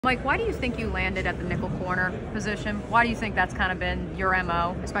Mike, why do you think you landed at the nickel corner position? Why do you think that's kind of been your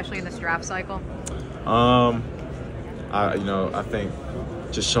MO, especially in this draft cycle? I think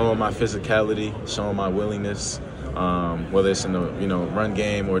just showing my physicality, showing my willingness, whether it's in the run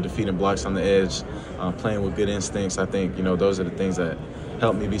game or defeating blocks on the edge, playing with good instincts. I think those are the things that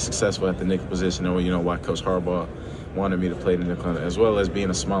helped me be successful at the nickel position, and why Coach Harbaugh wanted me to play the nickel, as well as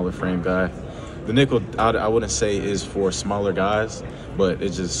being a smaller frame guy. The nickel, I wouldn't say is for smaller guys, but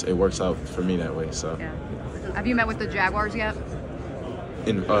it works out for me that way. So, yeah. Have you met with the Jaguars yet?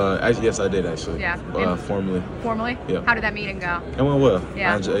 Yes, I did actually. Yeah. Formally. Formally? Yeah. How did that meeting go? It went well.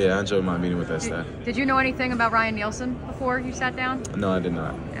 Yeah. I enjoyed my meeting with that staff. Did you know anything about Ryan Nielsen before you sat down? No, I did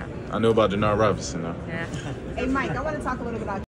not. Yeah. I knew about Denard Robinson though. Yeah. Hey, Mike, I want to talk a little bit about